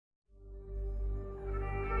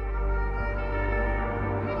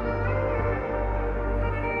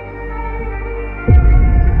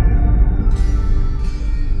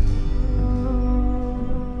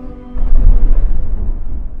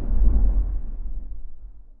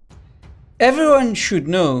Everyone should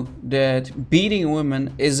know that beating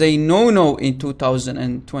women is a no-no in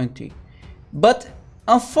 2020. But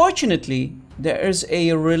unfortunately, there is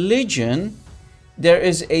a religion, there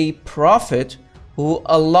is a prophet who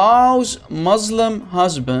allows Muslim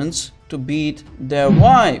husbands to beat their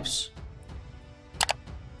wives.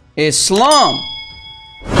 Islam.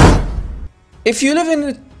 If you live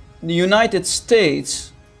in the United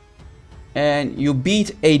States and you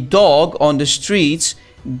beat a dog on the streets,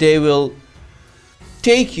 they will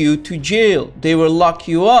take you to jail. They will lock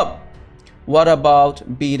you up. What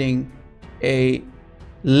about beating a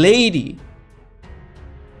lady?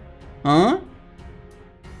 Huh?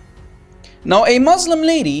 Now, a Muslim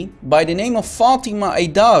lady by the name of Fatima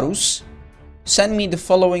Aidarus sent me the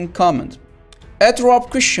following comment. At Rob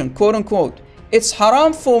Christian, quote unquote, it's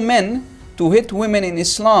haram for men to hit women in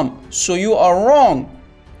Islam, so you are wrong.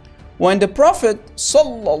 When the Prophet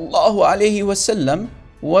sallallahu alaihi wasallam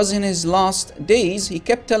was in his last days, he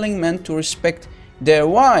kept telling men to respect their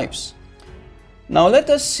wives. Now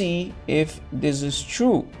let us see if this is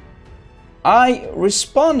true. I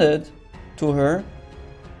responded to her,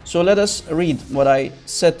 so let us read what I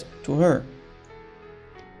said to her.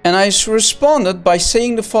 And I responded by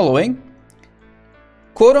saying the following,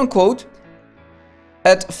 quote unquote,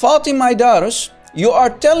 at Fatima Idarus, you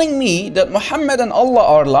are telling me that Muhammad and Allah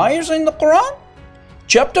are liars in the Quran?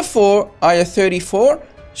 Chapter 4, ayah 34,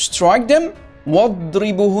 strike them,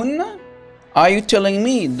 وَاضْرِبُهُنَّ. Are you telling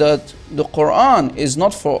me that the Quran is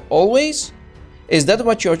not for always? Is that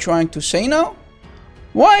what you're trying to say now?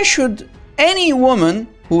 Why should any woman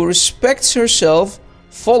who respects herself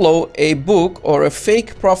follow a book or a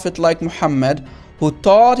fake prophet like Muhammad who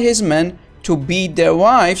taught his men to beat their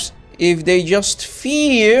wives if they just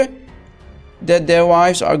fear that their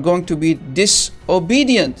wives are going to be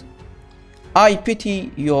disobedient? I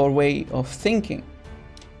pity your way of thinking.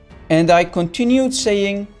 And I continued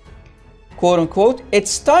saying, quote unquote,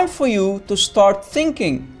 it's time for you to start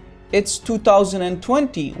thinking. It's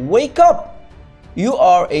 2020. Wake up. You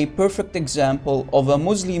are a perfect example of a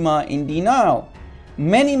Muslimah in denial.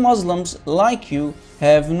 Many Muslims like you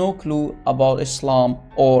have no clue about Islam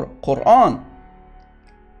or Quran.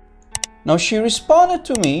 Now she responded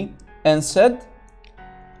to me and said,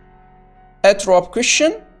 at Rob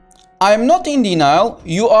Christian, I am not in denial,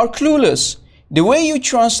 you are clueless. The way you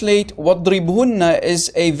translate وَاضْرِبْهُنَّ is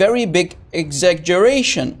a very big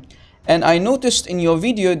exaggeration. And I noticed in your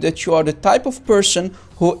video that you are the type of person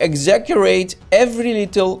who exaggerates every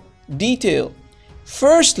little detail.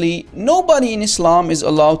 Firstly, nobody in Islam is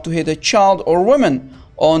allowed to hit a child or woman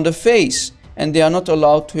on the face, and they are not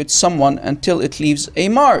allowed to hit someone until it leaves a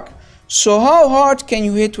mark. So how hard can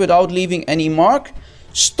you hit without leaving any mark?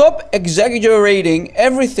 Stop exaggerating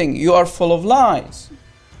everything, you are full of lies.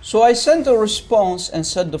 So I sent a response and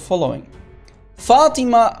said the following.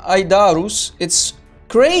 Fatima Aidarus, it's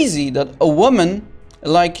crazy that a woman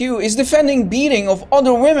like you is defending beating of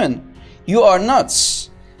other women. You are nuts.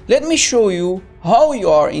 Let me show you how you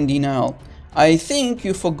are in denial. I think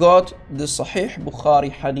you forgot the Sahih Bukhari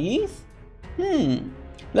hadith.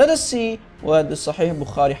 Let us see what the Sahih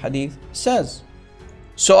Bukhari hadith says.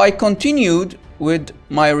 So I continued with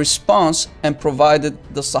my response and provided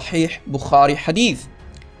the Sahih Bukhari hadith.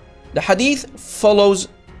 The hadith follows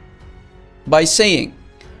by saying,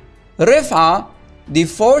 Rif'a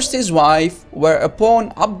divorced his wife,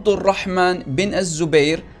 whereupon Abdul Rahman bin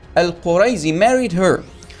Az-Zubayr al-Qurayzi married her.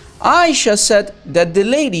 Aisha said that the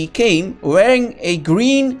lady came wearing a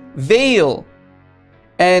green veil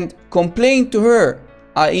and complained to her,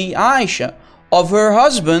 i.e. Aisha, of her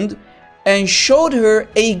husband and showed her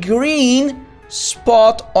a green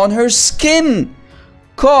spot on her skin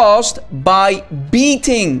caused by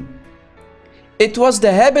beating. It was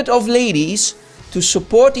the habit of ladies to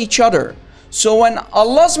support each other. So when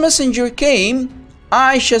Allah's Messenger came,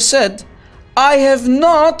 Aisha said, I have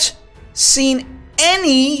not seen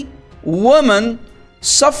any woman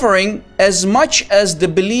suffering as much as the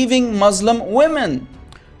believing Muslim women.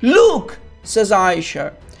 Look, says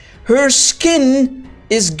Aisha, her skin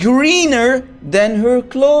is greener than her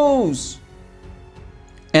clothes.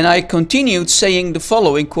 And I continued saying the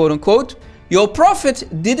following, quote unquote, your prophet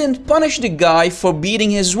didn't punish the guy for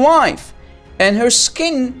beating his wife, and her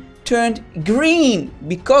skin turned green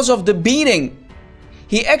because of the beating.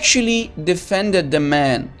 He actually defended the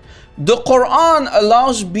man. The Quran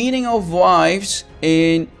allows beating of wives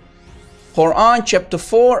in Quran chapter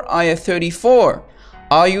 4, ayah 34.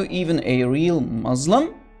 Are you even a real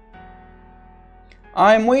Muslim?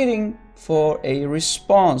 I am waiting for a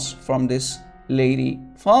response from this lady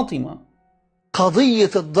Fatima.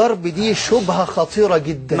 قضية الضرب دي شبهة خطيرة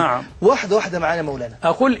جدا. نعم. واحدة واحدة معانا مولانا.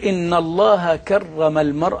 أقول إن الله كرم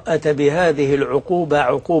المرأة بهذه العقوبة،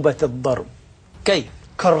 عقوبة الضرب. كيف؟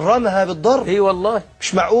 كرمها بالضرب؟ اي والله.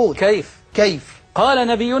 مش معقول. كيف؟ قال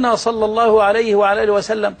نبينا صلى الله عليه وعلى آله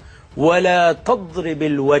وسلم: ولا تضرب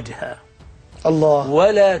الوجه الله،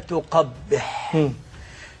 ولا تقبح.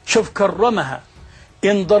 شوف، كرمها.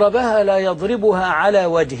 إن ضربها لا يضربها على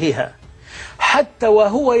وجهها، حتى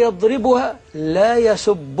وهو يضربها لا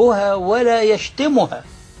يسبها ولا يشتمها.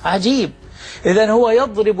 عجيب. إذن هو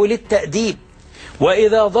يضرب للتأديب،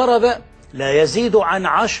 وإذا ضرب لا يزيد عن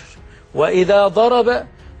 10، وإذا ضرب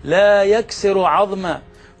لا يكسر عظما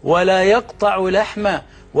ولا يقطع لحما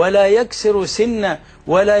ولا يكسر سنا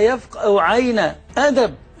ولا يفقأ عينا.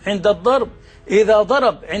 أدب عند الضرب. إذا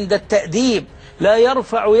ضرب عند التأديب لا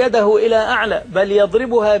يرفع يده إلى أعلى، بل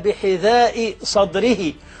يضربها بحذاء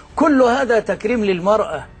صدره. كل هذا تكريم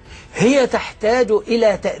للمرأة. هي تحتاج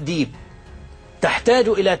إلى تأديب، تحتاج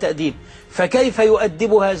إلى تأديب. فكيف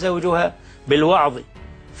يؤدبها زوجها؟ بالوعظ،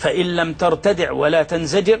 فإن لم ترتدع ولا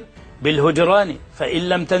تنزجر بالهجران، فإن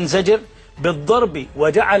لم تنزجر بالضرب،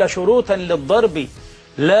 وجعل شروطا للضرب: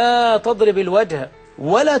 لا تضرب الوجه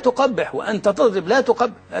ولا تقبح. وأنت تضرب لا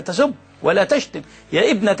تقبح، لا تسب ولا تشتم،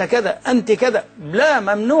 يا ابنة كذا، أنت كذا، لا،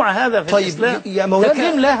 ممنوع هذا في الإسلام. يا مولانا،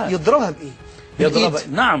 تكريم لها. يضربها بإيه؟ يضربها،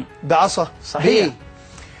 نعم، بعصا. صحيح.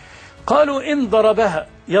 قالوا إن ضربها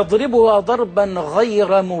يضربها ضربا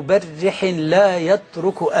غير مبرح لا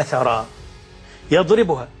يترك أثرا.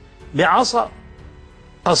 يضربها بعصا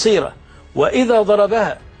قصيرة، وإذا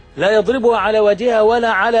ضربها لا يضربها على وجهها ولا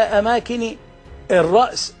على أماكن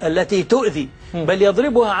الرأس التي تؤذي، بل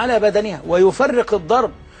يضربها على بدنها ويفرق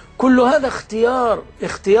الضرب. كل هذا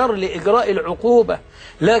اختيار لإجراء العقوبة،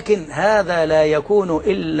 لكن هذا لا يكون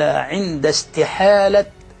إلا عند استحالة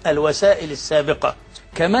الوسائل السابقة.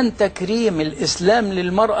 كمان تكريم الإسلام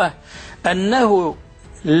للمرأة أنه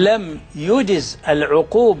لم يجز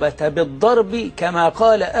العقوبة بالضرب كما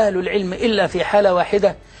قال أهل العلم إلا في حالة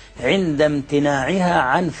واحدة: عند امتناعها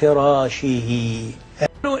عن فراشه.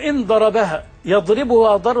 إن ضربها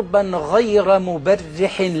يضربها ضربا غير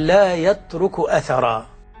مبرح لا يترك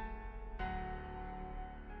أثرا.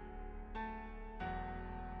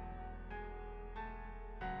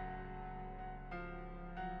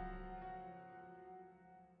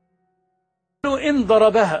 إن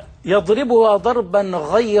ضربها يضربها ضربا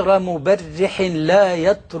غير مبرح لا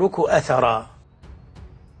يترك أثرا.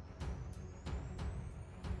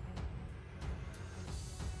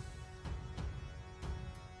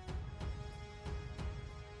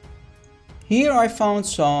 Here I found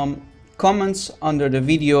some comments under the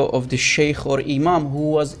video of the Sheikh or Imam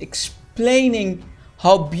who was explaining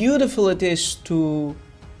how beautiful it is to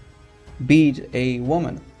beat a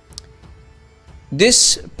woman.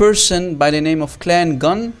 This person by the name of Clan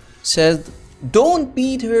Gun said, "Don't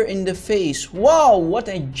beat her in the face. Wow, what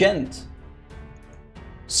a gent."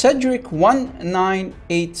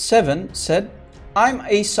 Cedric1987 said, "I'm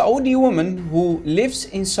a Saudi woman who lives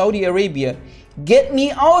in Saudi Arabia. Get me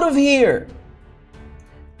out of here."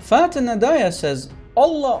 Fatah Nadaya says,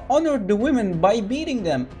 "Allah honored the women by beating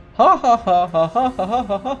them. Ha ha ha ha ha ha ha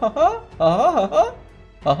ha ha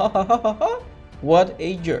ha ha ha ha ha. What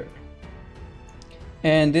a jerk."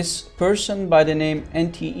 And this person by the name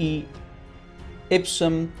NTE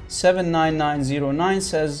Ipsum 79909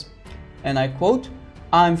 says, and I quote,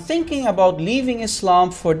 "I'm thinking about leaving Islam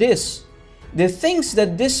for this. The things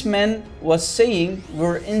that this man was saying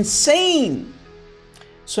were insane."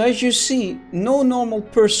 So as you see, no normal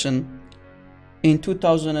person in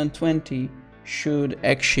 2020 should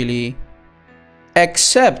actually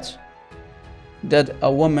accept that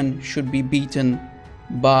a woman should be beaten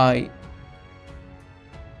by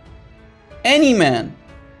any man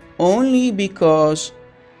only because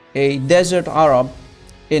a desert Arab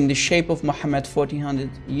in the shape of Muhammad 1400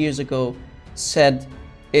 years ago said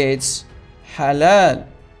it's halal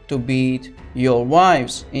to beat your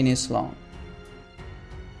wives in Islam.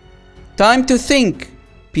 Time to think,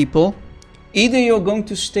 people. Either you're going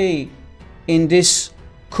to stay in this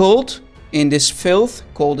cult, in this filth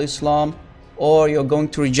called Islam, or you're going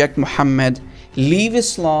to reject Muhammad, leave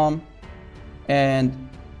Islam, and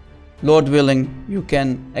Lord willing, you can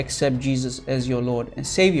accept Jesus as your Lord and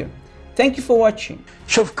Savior. Thank you for watching.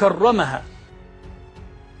 شوف، كرمها